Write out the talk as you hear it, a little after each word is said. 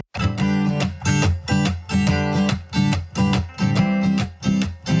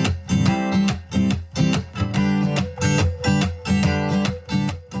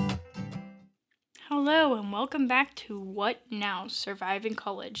and welcome back to What Now? Surviving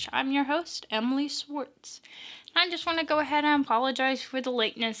College. I'm your host, Emily Swartz. I just want to go ahead and apologize for the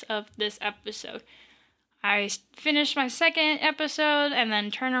lateness of this episode. I finished my second episode and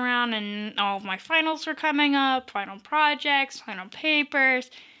then turn around and all of my finals were coming up, final projects, final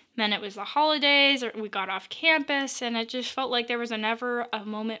papers. Then it was the holidays, or we got off campus, and it just felt like there was never a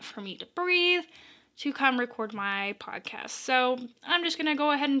moment for me to breathe to come record my podcast. So I'm just going to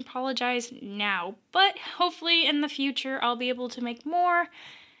go ahead and apologize now. But hopefully in the future I'll be able to make more,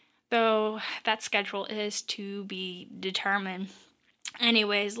 though that schedule is to be determined.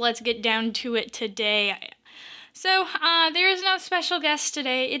 Anyways, let's get down to it today. So there is no special guest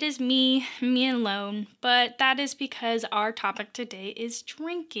today. It is me alone. But that is because our topic today is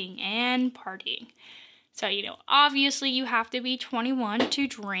drinking and partying. So, obviously you have to be 21 to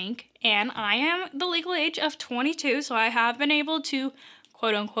drink, and I am the legal age of 22, so I have been able to,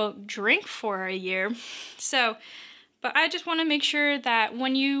 quote-unquote, drink for a year. So, but I just want to make sure that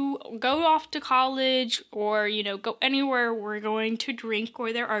when you go off to college or, go anywhere we're going to drink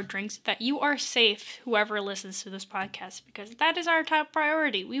or there are drinks, that you are safe, whoever listens to this podcast, because that is our top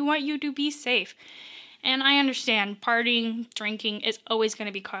priority. We want you to be safe. And I understand partying, drinking is always going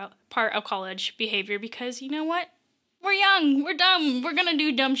to be part of college behavior because, you know what? We're young, we're dumb, we're going to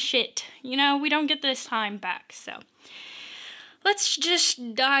do dumb shit. We don't get this time back, so let's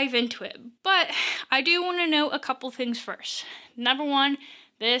just dive into it. But I do want to know a couple things first. Number one,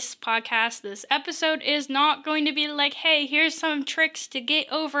 this podcast, this episode is not going to be like, hey, here's some tricks to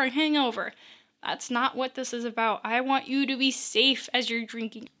get over a hangover. That's not what this is about. I want you to be safe as you're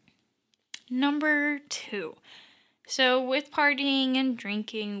drinking. Number two, so with partying and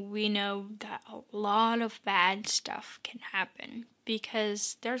drinking, we know that a lot of bad stuff can happen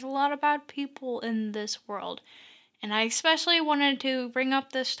because there's a lot of bad people in this world. And I especially wanted to bring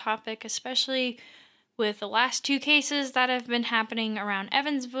up this topic, especially with the last two cases that have been happening around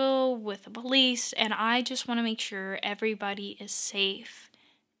Evansville with the police, and I just want to make sure everybody is safe.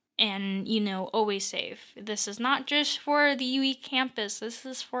 And, always safe. This is not just for the UE campus. This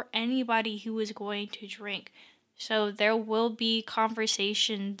is for anybody who is going to drink. So there will be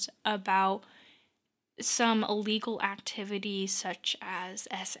conversations about some illegal activities such as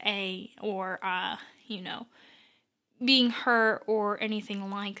SA or, being hurt or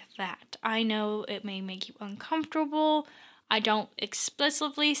anything like that. I know it may make you uncomfortable. I don't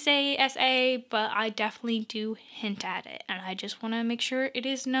explicitly say SA, but I definitely do hint at it. And I just want to make sure it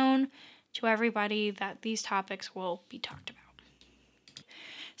is known to everybody that these topics will be talked about.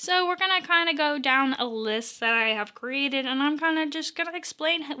 So we're going to kind of go down a list that I have created, and I'm kind of just going to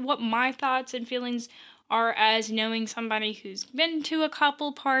explain what my thoughts and feelings are as knowing somebody who's been to a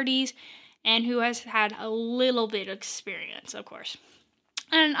couple parties and who has had a little bit of experience, of course.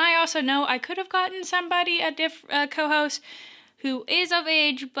 And I also know I could have gotten somebody, a co-host, who is of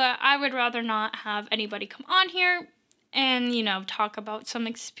age, but I would rather not have anybody come on here and, talk about some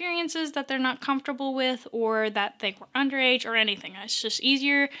experiences that they're not comfortable with or that they were underage or anything. It's just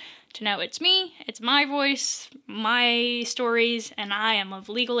easier to know it's me, it's my voice, my stories, and I am of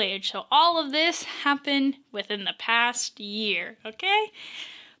legal age. So all of this happened within the past year, okay?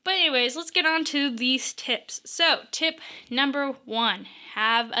 But anyways, let's get on to these tips. So, tip number 1,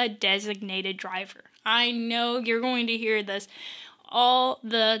 have a designated driver. I know you're going to hear this all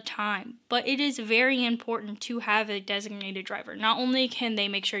the time, but it is very important to have a designated driver. Not only can they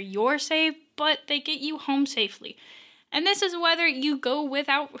make sure you're safe, but they get you home safely. And this is whether you go with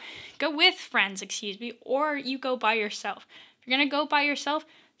friends, or you go by yourself. If you're going to go by yourself,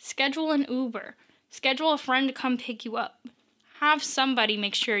 schedule an Uber. Schedule a friend to come pick you up. Have somebody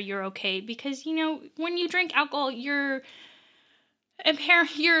make sure you're okay, because, when you drink alcohol, your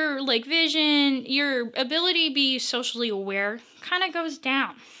vision, your ability to be socially aware kind of goes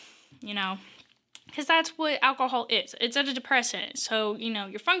down, because that's what alcohol is. It's a depressant, so,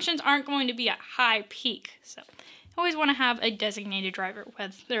 your functions aren't going to be at high peak, so you always want to have a designated driver,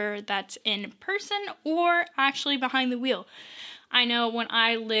 whether that's in person or actually behind the wheel. I know when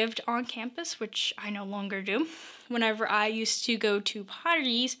I lived on campus, which I no longer do, whenever I used to go to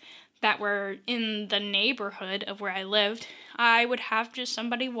parties that were in the neighborhood of where I lived, I would have just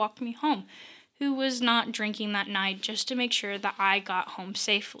somebody walk me home who was not drinking that night just to make sure that I got home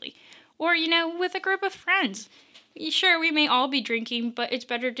safely. Or, with a group of friends. Sure, we may all be drinking, but it's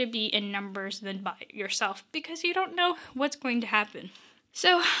better to be in numbers than by yourself because you don't know what's going to happen.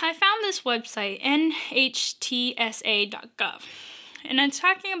 So I found this website, nhtsa.gov, and it's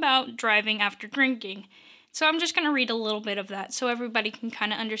talking about driving after drinking. So I'm just going to read a little bit of that so everybody can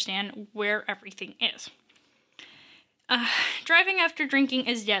kind of understand where everything is. Driving after drinking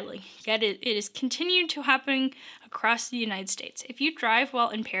is deadly, yet it is continued to happen across the United States. If you drive while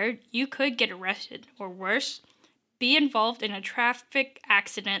impaired, you could get arrested, or worse, be involved in a traffic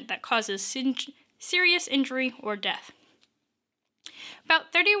accident that causes serious injury or death.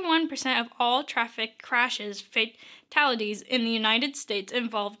 About 31% of all traffic crashes, fatalities in the United States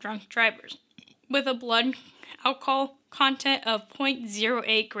involve drunk drivers, with a blood alcohol content of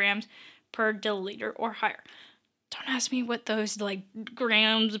 0.08 grams per deciliter or higher. Don't ask me what those,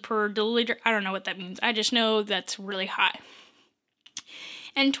 grams per deciliter, I don't know what that means. I just know that's really high.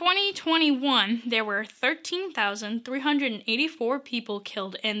 In 2021, there were 13,384 people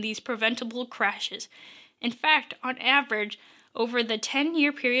killed in these preventable crashes. In fact, on average, over the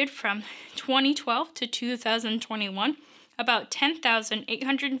 10-year period from 2012 to 2021, about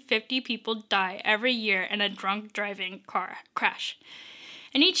 10,850 people die every year in a drunk driving car crash.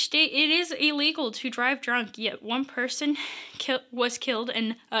 In each state, it is illegal to drive drunk, yet one person was killed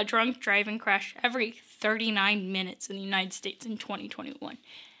in a drunk driving crash every 39 minutes in the United States in 2021.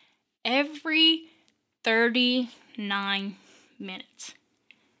 Every 39 minutes.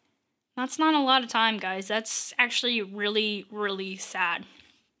 That's not a lot of time, guys. That's actually really, really sad.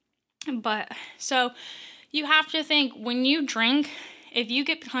 But, so, you have to think, when you drink, if you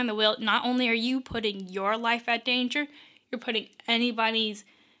get behind the wheel, not only are you putting your life at danger, you're putting anybody's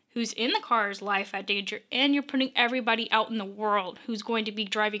who's in the car's life at danger, and you're putting everybody out in the world who's going to be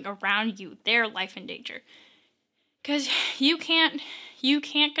driving around you, their life in danger. Because you can't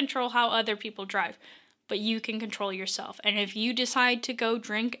control how other people drive, but you can control yourself. And if you decide to go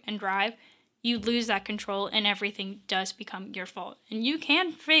drink and drive, you lose that control and everything does become your fault. And you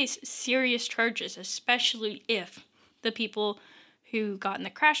can face serious charges, especially if the people who got in the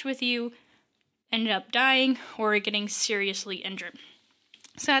crash with you ended up dying or getting seriously injured.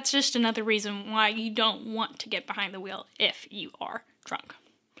 So that's just another reason why you don't want to get behind the wheel if you are drunk.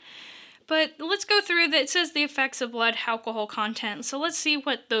 But let's go through that. It says the effects of blood alcohol content. So let's see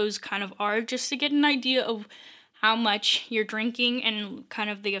what those kind of are, just to get an idea of how much you're drinking and kind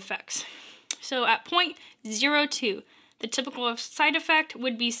of the effects. So at 0.02, the typical side effect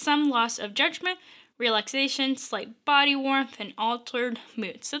would be some loss of judgment, relaxation, slight body warmth, and altered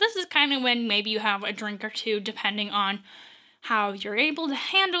mood. So this is kind of when maybe you have a drink or two, depending on how you're able to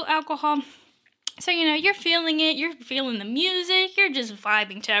handle alcohol. So, you're feeling it, you're feeling the music, you're just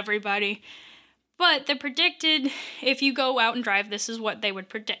vibing to everybody. But the predicted, if you go out and drive, this is what they would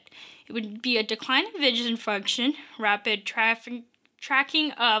predict. It would be a decline in vision function, rapid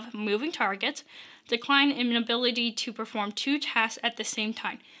tracking of moving targets, decline in ability to perform two tasks at the same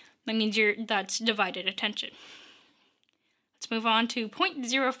time. That means that's divided attention. Let's move on to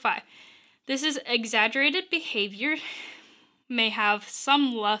 0.05. This is exaggerated behavior, may have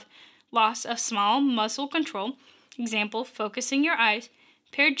some loss of small muscle control. Example, focusing your eyes,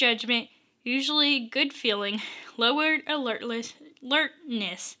 impaired judgment, usually good feeling, lowered alertness,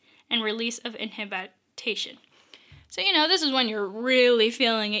 and release of inhibition. So, this is when you're really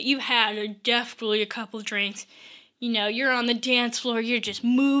feeling it. You've had definitely a couple drinks. You're on the dance floor, you're just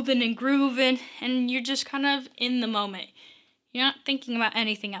moving and grooving, and you're just kind of in the moment. You're not thinking about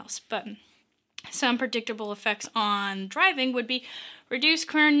anything else. But some predictable effects on driving would be reduced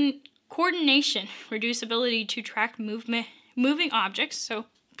coordination, reduced ability to track moving objects, so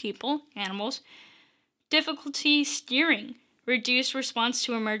people, animals, difficulty steering, reduced response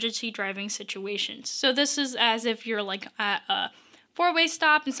to emergency driving situations. So this is as if you're at a four-way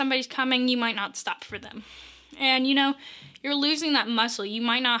stop and somebody's coming, you might not stop for them. And, you're losing that muscle. You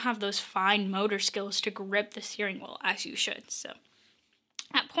might not have those fine motor skills to grip the steering wheel as you should. So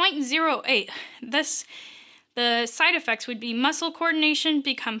at 0.08, the side effects would be muscle coordination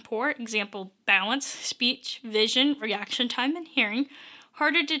become poor. Example, balance, speech, vision, reaction time, and hearing.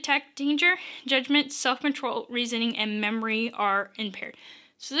 Hard to detect danger, judgment, self-control, reasoning, and memory are impaired.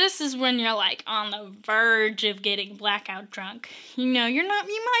 So this is when you're on the verge of getting blackout drunk. You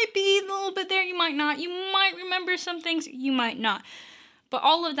might be a little bit there, you might not. You might remember some things, you might not. But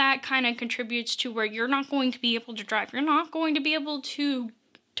all of that kind of contributes to where you're not going to be able to drive. You're not going to be able to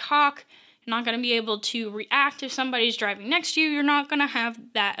talk. You're not going to be able to react if somebody's driving next to you. You're not going to have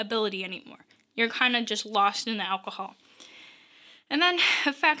that ability anymore. You're kind of just lost in the alcohol. And then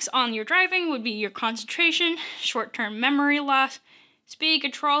effects on your driving would be your concentration, short-term memory loss, speed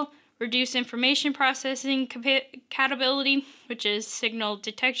control, reduced information processing capability, which is signal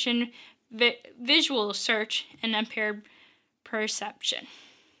detection, visual search, and impaired perception.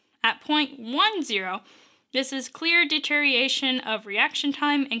 At 0.10, this is clear deterioration of reaction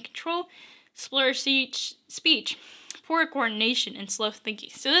time and control, slurred speech, poor coordination, and slow thinking.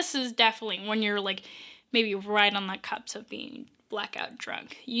 So this is definitely when you're maybe right on the cups of being blackout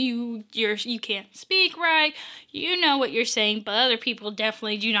drunk. You can't speak right, you know what you're saying, but other people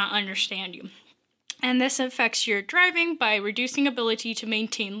definitely do not understand you. And this affects your driving by reducing ability to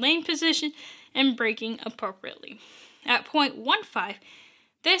maintain lane position and braking appropriately. At 0.15,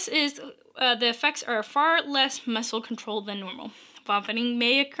 the effects are far less muscle control than normal. Vomiting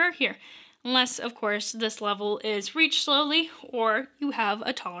may occur here, unless, of course, this level is reached slowly or you have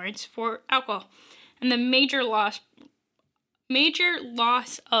a tolerance for alcohol. And the major loss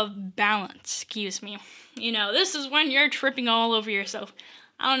of balance, this is when you're tripping all over yourself.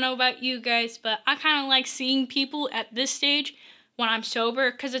 I don't know about you guys, but I kind of like seeing people at this stage when I'm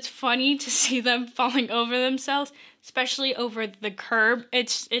sober, because it's funny to see them falling over themselves, especially over the curb.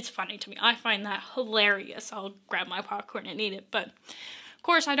 It's funny to me. I find that hilarious. I'll grab my popcorn and eat it, but of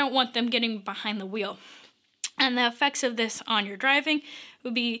course I don't want them getting behind the wheel. And the effects of this on your driving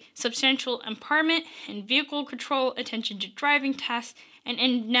would be substantial impairment in vehicle control, attention to driving tasks, and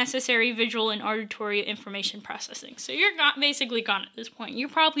unnecessary visual and auditory information processing. So you're basically gone at this point. You're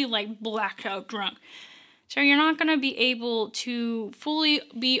probably like blacked out drunk. So you're not going to be able to fully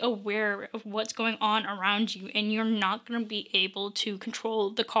be aware of what's going on around you, and you're not going to be able to control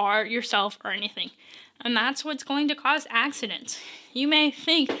the car, yourself, or anything. And that's what's going to cause accidents. You may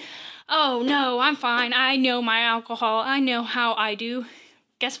think, oh no, I'm fine. I know my alcohol. I know how I do.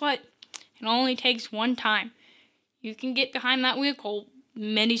 Guess what? It only takes one time. You can get behind that vehicle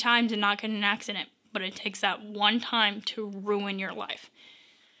many times and not get in an accident, but it takes that one time to ruin your life.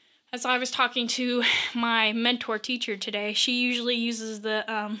 As I was talking to my mentor teacher today, she usually uses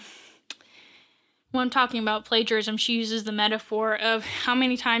when I'm talking about plagiarism, she uses the metaphor of how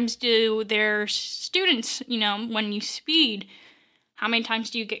many times do their students, when you speed, how many times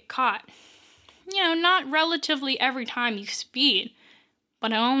do you get caught? Not relatively every time you speed,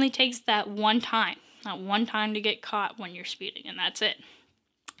 but it only takes that one time to get caught when you're speeding, and that's it.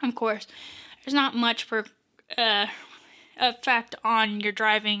 Of course, there's not much for effect on your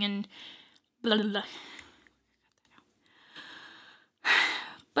driving and blah, blah, blah.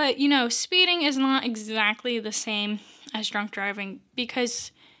 But, speeding is not exactly the same as drunk driving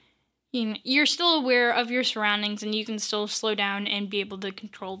because, you're still aware of your surroundings and you can still slow down and be able to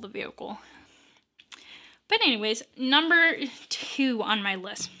control the vehicle. But anyways, number 2 on my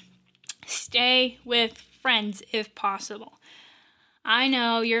list. Stay with friends if possible. I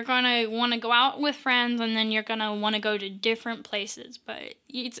know you're going to want to go out with friends and then you're going to want to go to different places, but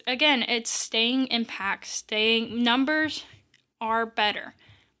it's staying in packs. Numbers are better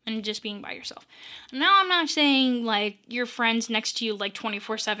than just being by yourself. Now, I'm not saying like your friends next to you like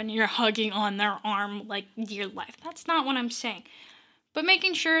 24/7, you're hugging on their arm like your life. That's not what I'm saying. But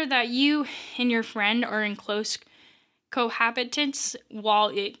making sure that you and your friend are in close cohabitants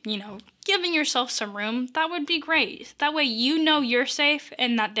while giving yourself some room, that would be great. That way you're safe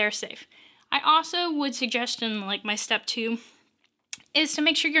and that they're safe. I also would suggest in my step 2 is to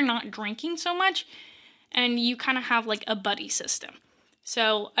make sure you're not drinking so much and you kind of have like a buddy system.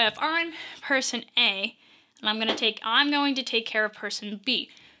 So if I'm person A and I'm going to take care of person B.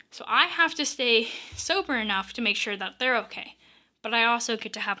 So I have to stay sober enough to make sure that they're okay. But I also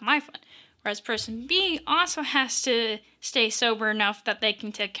get to have my fun. Whereas person B also has to stay sober enough that they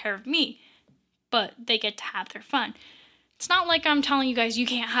can take care of me, but they get to have their fun. It's not like I'm telling you guys you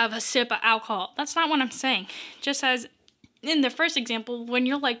can't have a sip of alcohol. That's not what I'm saying. Just as in the first example, when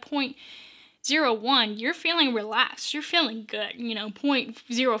you're like 0.01, you're feeling relaxed. You're feeling good.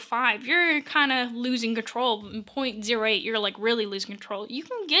 0.05, you're kind of losing control. 0.08, you're like really losing control. You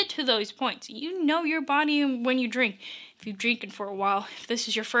can get to those points. You know your body when you drink. If you've drinking for a while, if this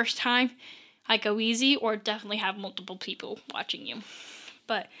is your first time, I go easy or definitely have multiple people watching you.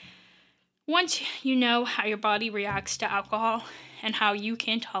 But once you know how your body reacts to alcohol and how you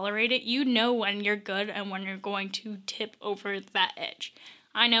can tolerate it, you know when you're good and when you're going to tip over that edge.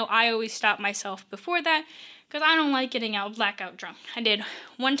 I know I always stop myself before that because I don't like getting blackout drunk. I did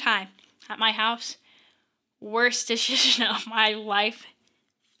one time at my house. Worst decision of my life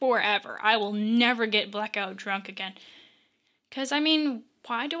forever. I will never get blackout drunk again. Because,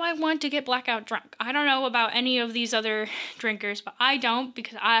 why do I want to get blackout drunk? I don't know about any of these other drinkers, but I don't,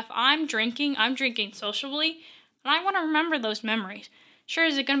 because if I'm drinking socially, and I want to remember those memories. Sure,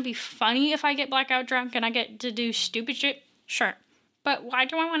 is it going to be funny if I get blackout drunk and I get to do stupid shit? Sure. But why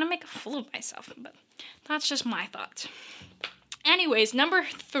do I want to make a fool of myself? But that's just my thoughts. Anyways, number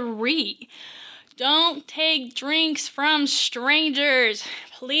 3. Don't take drinks from strangers.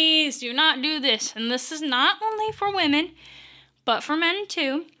 Please do not do this. And this is not only for women, but for men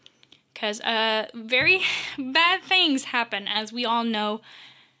too. Because very bad things happen, as we all know,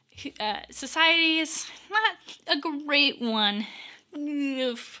 society is not a great one.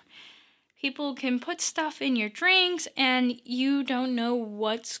 If people can put stuff in your drinks and you don't know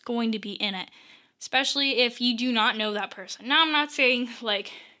what's going to be in it, especially if you do not know that person. Now, I'm not saying,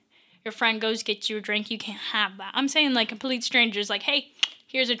 like, your friend goes get you a drink, you can't have that. I'm saying, like, complete strangers, like, hey,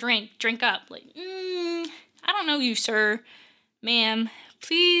 here's a drink up. Like, I don't know you, sir, ma'am,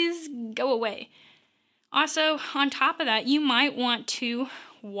 please go away. Also, on top of that, you might want to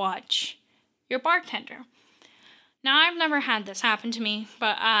watch your bartender. Now, I've never had this happen to me,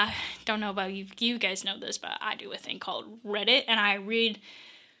 but I don't know about you. You guys know this, but I do a thing called Reddit, and I read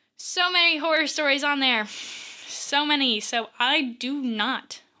so many horror stories on there. So many. So I do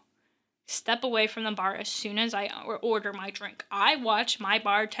not step away from the bar as soon as I order my drink. I watch my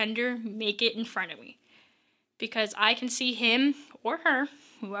bartender make it in front of me, because I can see him or her,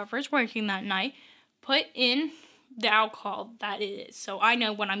 whoever is working that night, put in the alcohol that it is. So I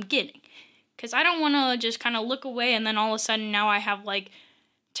know what I'm getting. Because I don't want to just kind of look away and then all of a sudden now I have like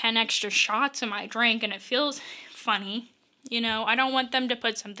 10 extra shots in my drink and it feels funny. I don't want them to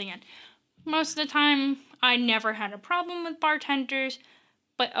put something in. Most of the time, I never had a problem with bartenders.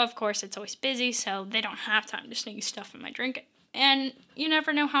 But of course, it's always busy, so they don't have time to sneak stuff in my drink. And you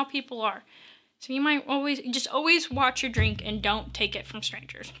never know how people are. So you might always watch your drink and don't take it from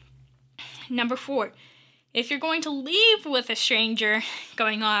strangers. Number 4, if you're going to leave with a stranger,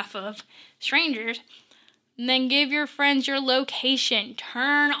 going off of strangers, then give your friends your location.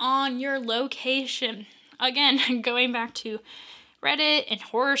 Turn on your location. Again, going back to Reddit and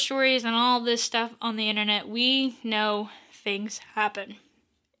horror stories and all this stuff on the internet, we know things happen.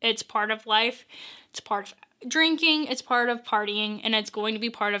 It's part of life. It's part of drinking. It's part of partying. And it's going to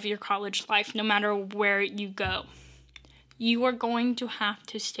be part of your college life no matter where you go. You are going to have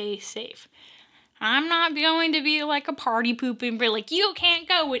to stay safe. I'm not going to be like a party pooper and be like, you can't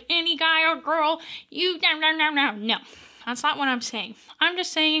go with any guy or girl. No. That's not what I'm saying. I'm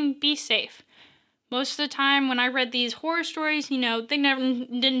just saying be safe. Most of the time when I read these horror stories, they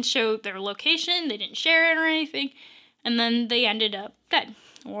didn't show their location. They didn't share it or anything. And then they ended up dead.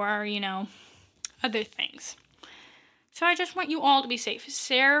 Or, other things. So I just want you all to be safe.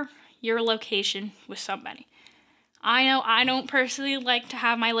 Share your location with somebody. I know I don't personally like to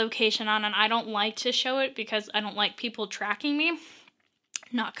have my location on, and I don't like to show it because I don't like people tracking me.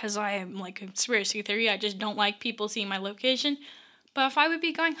 Not because I am like a conspiracy theory, I just don't like people seeing my location. But if I would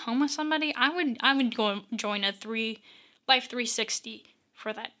be going home with somebody, I would go join a Life 360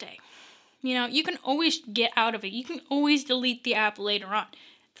 for that day. You can always get out of it. You can always delete the app later on.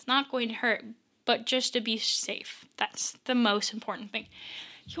 It's not going to hurt, but just to be safe. That's the most important thing.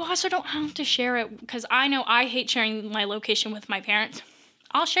 You also don't have to share it, because I know I hate sharing my location with my parents.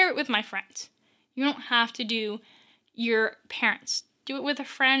 I'll share it with my friends. You don't have to do your parents. Do it with a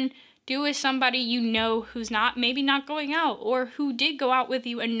friend. Do it with somebody who's maybe not going out, or who did go out with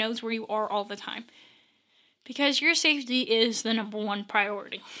you and knows where you are all the time. Because your safety is the number one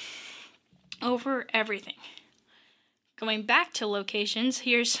priority over everything. Going back to locations,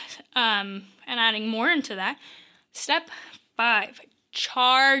 here's, and adding more into that, step 5,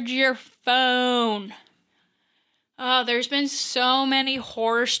 charge your phone. Oh, there's been so many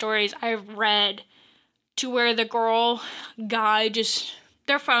horror stories I've read to where the guy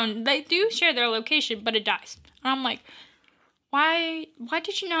their phone, they do share their location, but it dies. And I'm like, why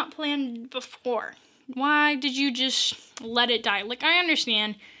did you not plan before? Why did you just let it die? Like, I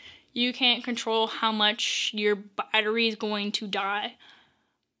understand you can't control how much your battery is going to die.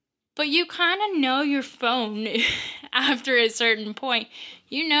 But you kind of know your phone after a certain point.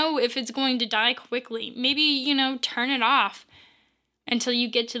 You know if it's going to die quickly. Maybe, turn it off until you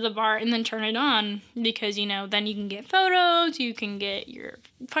get to the bar and then turn it on. Because, then you can get photos, you can get your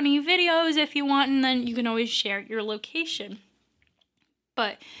funny videos if you want, and then you can always share your location.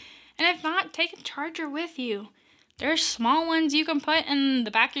 And if not, take a charger with you. There's small ones you can put in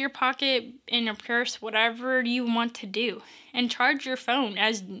the back of your pocket, in your purse, whatever you want to do. And charge your phone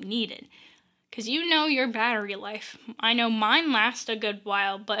as needed. Because your battery life. I know mine lasts a good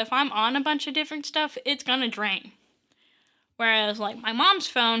while, but if I'm on a bunch of different stuff, it's gonna drain. Whereas, like, my mom's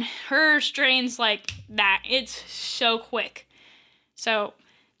phone, hers drains like that. It's so quick. So,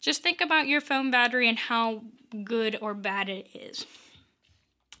 just think about your phone battery and how good or bad it is.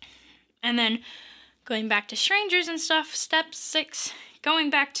 And then, going back to strangers and stuff, step 6, going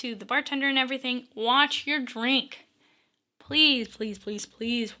back to the bartender and everything, watch your drink. Please, please, please,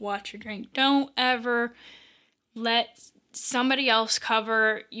 please watch your drink. Don't ever let somebody else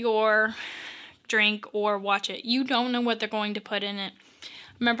cover your drink or watch it. You don't know what they're going to put in it. I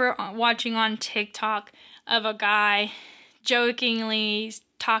remember watching on TikTok of a guy jokingly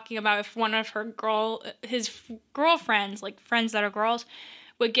talking about if one of his girlfriends, like friends that are girls,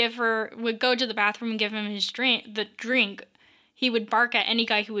 would go to the bathroom and give him the drink, he would bark at any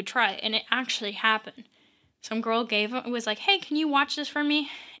guy who would try it, and it actually happened. Some girl was like, hey, can you watch this for me?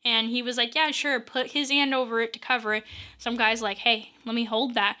 And he was like, yeah, sure, put his hand over it to cover it. Some guy's like, hey, let me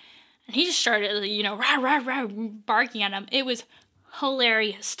hold that. And he just started, rah, rah, rah, barking at him. It was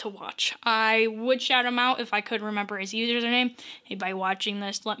hilarious to watch. I would shout him out if I could remember his username. Hey, by watching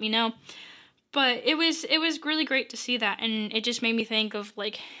this, let me know. But it was really great to see that, and it just made me think of,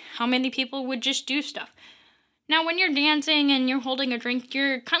 how many people would just do stuff. Now, when you're dancing and you're holding a drink,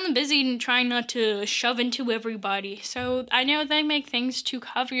 you're kind of busy and trying not to shove into everybody. So I know they make things to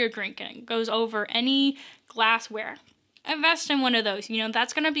cover your drink, and it goes over any glassware. Invest in one of those.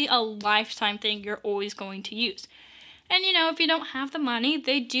 That's going to be a lifetime thing you're always going to use. And, if you don't have the money,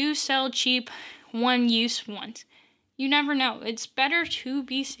 they do sell cheap one-use ones. You never know. It's better to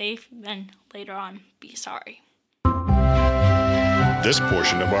be safe than later on be sorry. This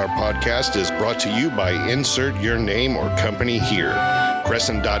portion of our podcast is brought to you by Insert Your Name or Company Here.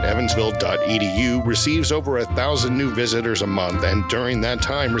 Crescent.evansville.edu receives over 1,000 new visitors a month, and during that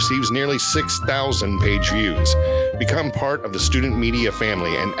time receives nearly 6,000 page views. Become part of the student media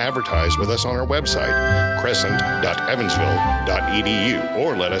family and advertise with us on our website, crescent.evansville.edu,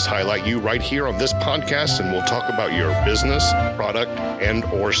 or let us highlight you right here on this podcast, and we'll talk about your business, product, and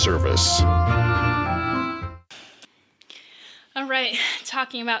or service. All right,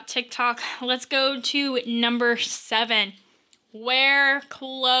 talking about TikTok, let's go to number 7. Wear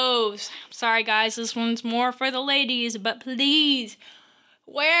clothes. Sorry, guys, this one's more for the ladies, but please,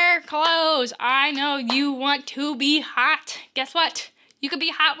 wear clothes. I know you want to be hot. Guess what? You could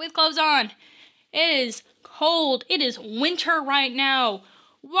be hot with clothes on. It is cold. It is winter right now.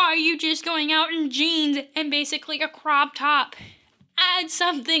 Why are you just going out in jeans and basically a crop top? Add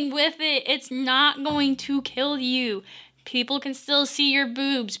something with it. It's not going to kill you. People can still see your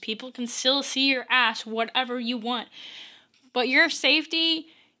boobs. People can still see your ass, whatever you want. But your safety,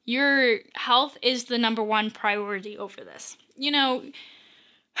 your health is the number one priority over this.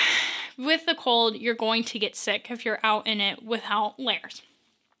 With the cold, you're going to get sick if you're out in it without layers.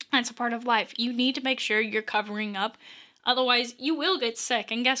 That's a part of life. You need to make sure you're covering up. Otherwise, you will get sick.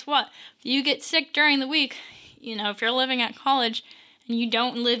 And guess what? If you get sick during the week, if you're living at college and you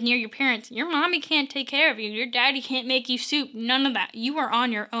don't live near your parents, your mommy can't take care of you. Your daddy can't make you soup. None of that. You are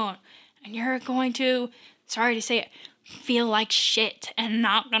on your own. And you're going to, sorry to say it, feel like shit and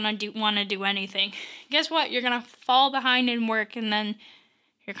not gonna want to do anything. Guess what? You're gonna fall behind in work, and then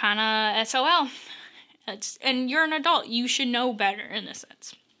you're kind of SOL. And you're an adult. You should know better in a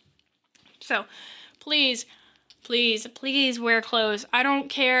sense. So, please wear clothes. I don't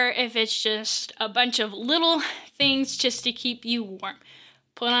care if it's just a bunch of little things just to keep you warm.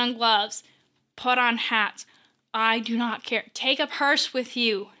 Put on gloves. Put on hats. I do not care. Take a purse with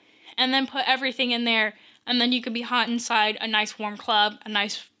you, and then put everything in there. And then you could be hot inside a nice warm club, a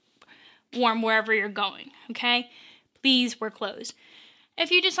nice warm wherever you're going, okay? Please wear clothes. If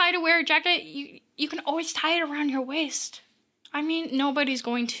you decide to wear a jacket, you can always tie it around your waist. I mean, nobody's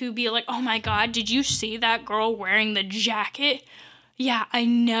going to be like, oh my God, did you see that girl wearing the jacket? Yeah, I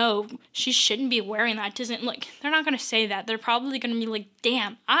know. She shouldn't be wearing that. They're not going to say that. They're probably going to be like,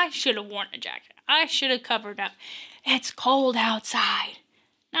 damn, I should have worn a jacket. I should have covered up. It's cold outside.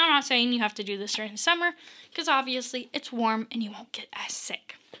 Now, I'm not saying you have to do this during the summer, because obviously it's warm and you won't get as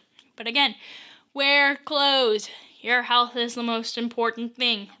sick. But again, wear clothes. Your health is the most important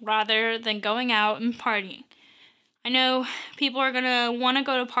thing, rather than going out and partying. I know people are going to want to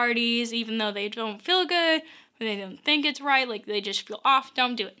go to parties even though they don't feel good, or they don't think it's right, they just feel off.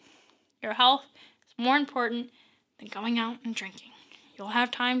 Don't do it. Your health is more important than going out and drinking. You'll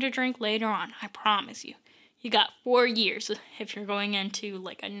have time to drink later on, I promise you. You got 4 years if you're going into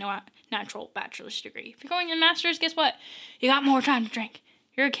a natural bachelor's degree. If you're going in master's, guess what? You got more time to drink.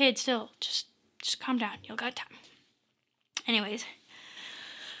 You're a kid still. Just calm down. You'll got time. Anyways,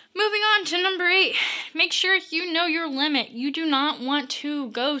 moving on to number 8. Make sure you know your limit. You do not want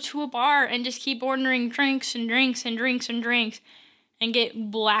to go to a bar and just keep ordering drinks and drinks and drinks and drinks and get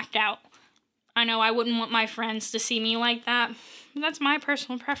blacked out. I know I wouldn't want my friends to see me like that. But that's my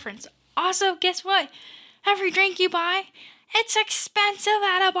personal preference. Also, guess what? Every drink you buy, it's expensive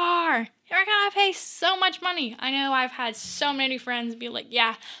at a bar. You're gonna pay so much money. I know I've had so many friends be like,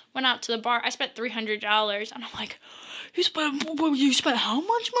 yeah, went out to the bar, I spent $300. And I'm like, you spent how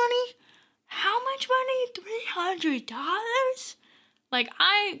much money? How much money? $300?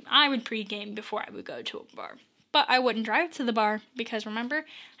 I would pregame before I would go to a bar. But I wouldn't drive to the bar because remember,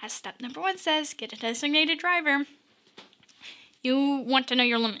 as step number 1 says, get a designated driver. You want to know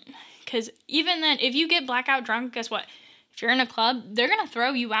your limit. Because even then, if you get blackout drunk, guess what? If you're in a club, they're going to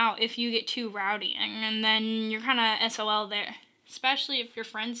throw you out if you get too rowdy. And then you're kind of SOL there. Especially if your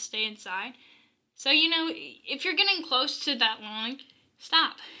friends stay inside. So, if you're getting close to that line,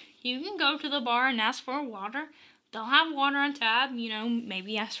 stop. You can go to the bar and ask for water. They'll have water on tab.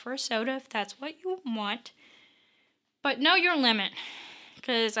 Maybe ask for a soda if that's what you want. But know your limit.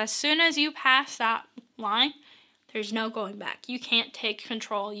 Because as soon as you pass that line, there's no going back. You can't take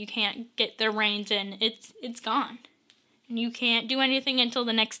control. You can't get the reins in. It's gone. And you can't do anything until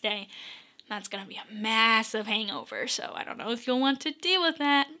the next day. That's going to be a massive hangover. So I don't know if you'll want to deal with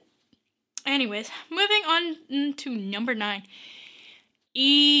that. Anyways, moving on to number 9.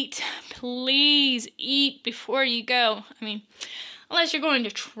 Eat. Please eat before you go. Unless you're going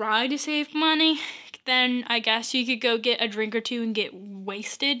to try to save money, then I guess you could go get a drink or two and get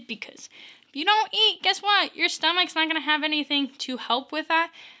wasted, because if you don't eat, guess what? Your stomach's not going to have anything to help with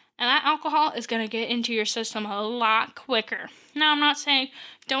that, and that alcohol is going to get into your system a lot quicker. Now, I'm not saying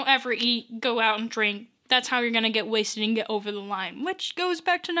don't ever eat, go out and drink. That's how you're going to get wasted and get over the line, which goes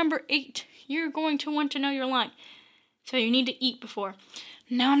back to number 8. You're going to want to know your line. So you need to eat before.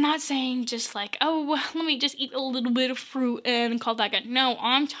 Now, I'm not saying just like, let me just eat a little bit of fruit and call that good. No,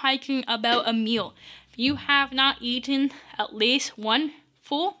 I'm talking about a meal. If you have not eaten at least one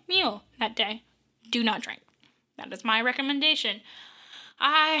full meal that day, do not drink. That is my recommendation.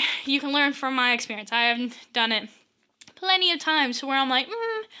 You can learn from my experience. I have done it plenty of times where I'm like,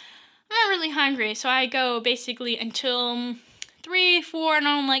 I'm not really hungry. So I go basically until 3, 4, and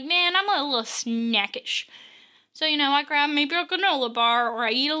I'm like, man, I'm a little snackish. So, I grab maybe a granola bar, or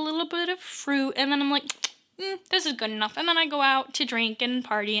I eat a little bit of fruit, and then I'm like, this is good enough. And then I go out to drink and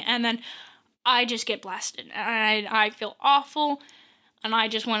party, and then I just get blasted. And I feel awful, and I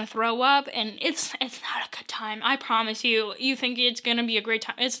just want to throw up, and it's not a good time. I promise you. You think it's going to be a great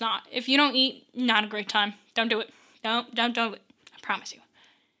time. It's not. If you don't eat, not a great time. Don't do it. Don't do it. I promise you.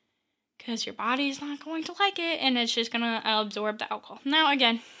 Because your body's not going to like it, and it's just going to absorb the alcohol. Now,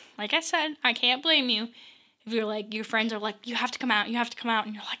 again, like I said, I can't blame you. If you're like, your friends are like, you have to come out, and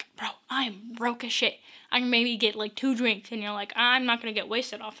you're like, bro, I am broke as shit. I can maybe get 2 drinks, and you're like, I'm not going to get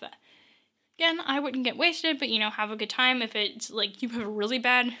wasted off that. Again, I wouldn't get wasted, but, have a good time. If it's you have a really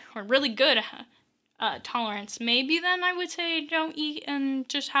bad or really good tolerance, maybe then I would say don't eat and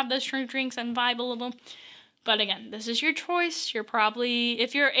just have those drinks and vibe a little. But again, this is your choice. You're probably,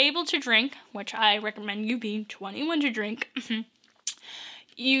 if you're able to drink, which I recommend you be 21 to drink,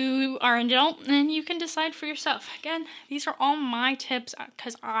 you are an adult, and you can decide for yourself. Again, these are all my tips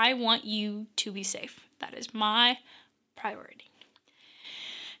because I want you to be safe. That is my priority.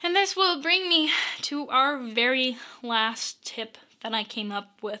 And this will bring me to our very last tip that I came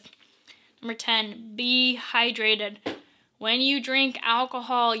up with. Number 10, be hydrated. When you drink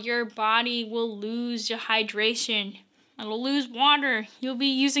alcohol, your body will lose your hydration. It'll lose water. You'll be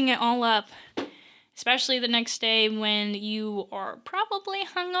using it all up. Especially the next day when you are probably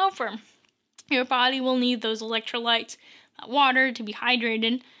hungover. Your body will need those electrolytes, that water to be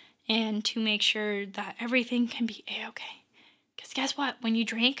hydrated, and to make sure that everything can be a-okay. Because guess what? When you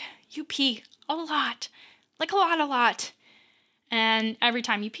drink, you pee a lot. A lot. And every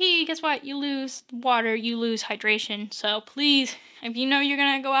time you pee, guess what? You lose water, you lose hydration. So please, if you know you're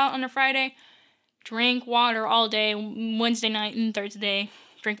going to go out on a Friday, drink water all day, Wednesday night and Thursday.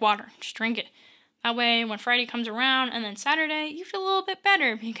 Drink water. Just drink it. That way, when Friday comes around and then Saturday, you feel a little bit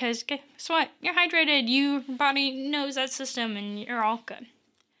better because guess what? You're hydrated. Your body knows that system and you're all good.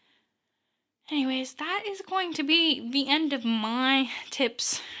 Anyways, that is going to be the end of my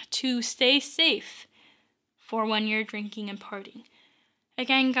tips to stay safe for when you're drinking and partying.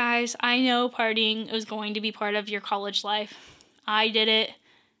 Again, guys, I know partying is going to be part of your college life. I did it.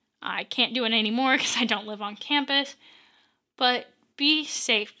 I can't do it anymore because I don't live on campus. But be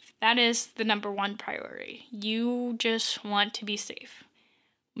safe. That is the number 1 priority. You just want to be safe.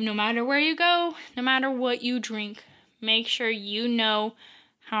 No matter where you go, no matter what you drink, make sure you know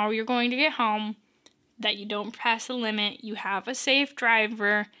how you're going to get home, that you don't pass the limit, you have a safe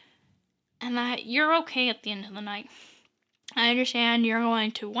driver, and that you're okay at the end of the night. I understand you're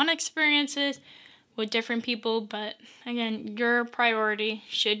going to want experiences with different people, but again, your priority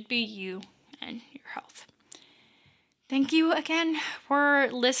should be you and your health. Thank you again for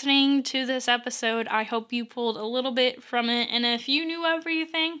listening to this episode. I hope you pulled a little bit from it. And if you knew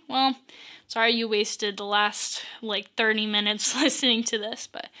everything, well, sorry you wasted the last 30 minutes listening to this.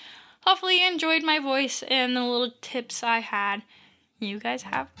 But hopefully you enjoyed my voice and the little tips I had. You guys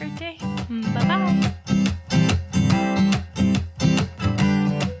have a great day. Bye-bye.